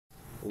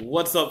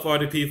What's up,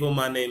 party people?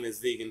 My name is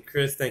Vegan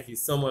Chris. Thank you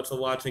so much for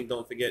watching.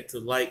 Don't forget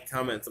to like,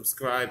 comment,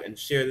 subscribe, and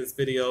share this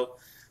video.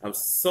 I'm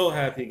so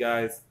happy,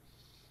 guys.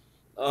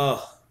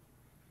 Oh,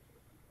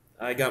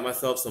 I got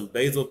myself some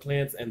basil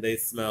plants, and they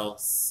smell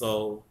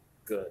so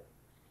good.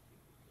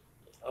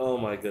 Oh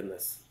my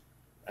goodness.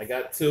 I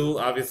got two.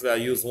 Obviously, I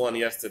used one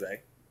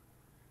yesterday.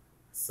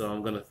 So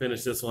I'm going to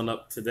finish this one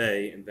up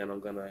today, and then I'm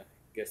going to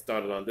get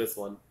started on this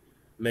one,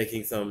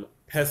 making some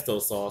pesto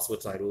sauce,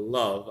 which I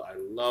love. I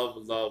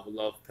love, love,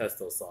 love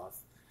pesto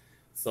sauce.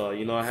 So,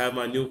 I have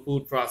my new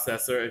food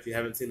processor. If you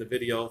haven't seen the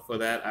video for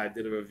that, I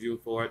did a review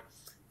for it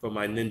for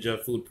my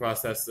Ninja food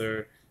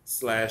processor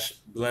slash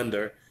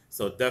blender.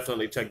 So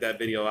definitely check that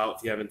video out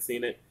if you haven't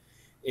seen it.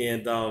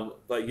 And,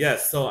 but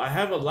yes, so I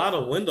have a lot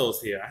of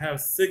windows here. I have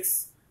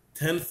 6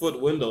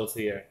 10-foot windows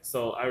here.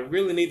 So I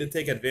really need to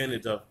take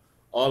advantage of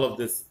all of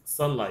this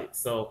sunlight.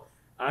 So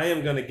I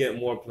am going to get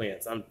more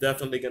plants. I'm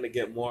definitely going to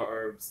get more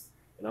herbs.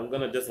 And I'm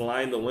going to just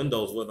line the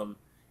windows with them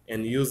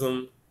and use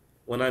them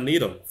when I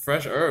need them.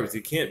 Fresh herbs.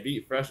 You can't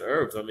beat fresh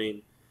herbs. I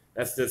mean,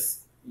 that's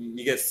just,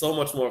 you get so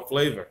much more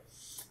flavor.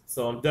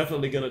 So I'm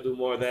definitely going to do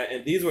more of that.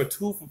 And these were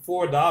 2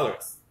 for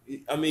 $4.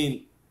 I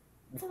mean,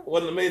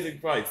 what an amazing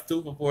price.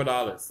 2 for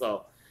 $4.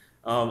 So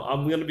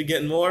I'm going to be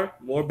getting more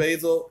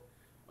basil.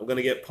 I'm going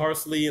to get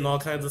parsley and all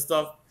kinds of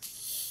stuff.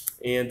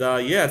 And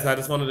yes, I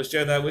just wanted to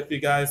share that with you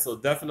guys. So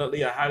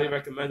definitely, I highly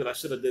recommend it. I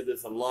should have did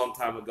this a long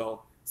time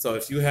ago. So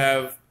if you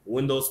have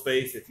window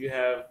space, if you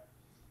have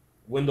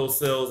window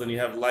sills and you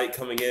have light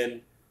coming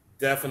in,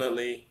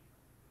 definitely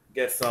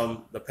get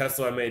some. The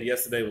pesto I made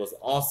yesterday was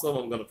awesome.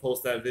 I'm going to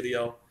post that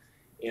video.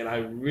 And I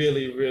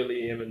really,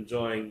 really am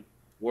enjoying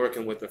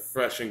working with the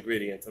fresh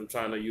ingredients. I'm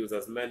trying to use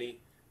as many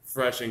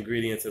fresh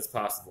ingredients as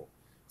possible.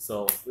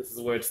 So this is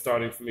where it's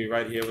starting for me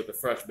right here with the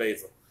fresh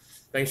basil.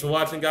 Thanks for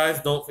watching, guys.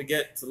 Don't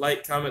forget to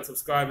like, comment,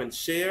 subscribe, and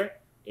share.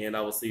 And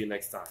I will see you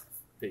next time.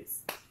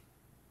 Peace.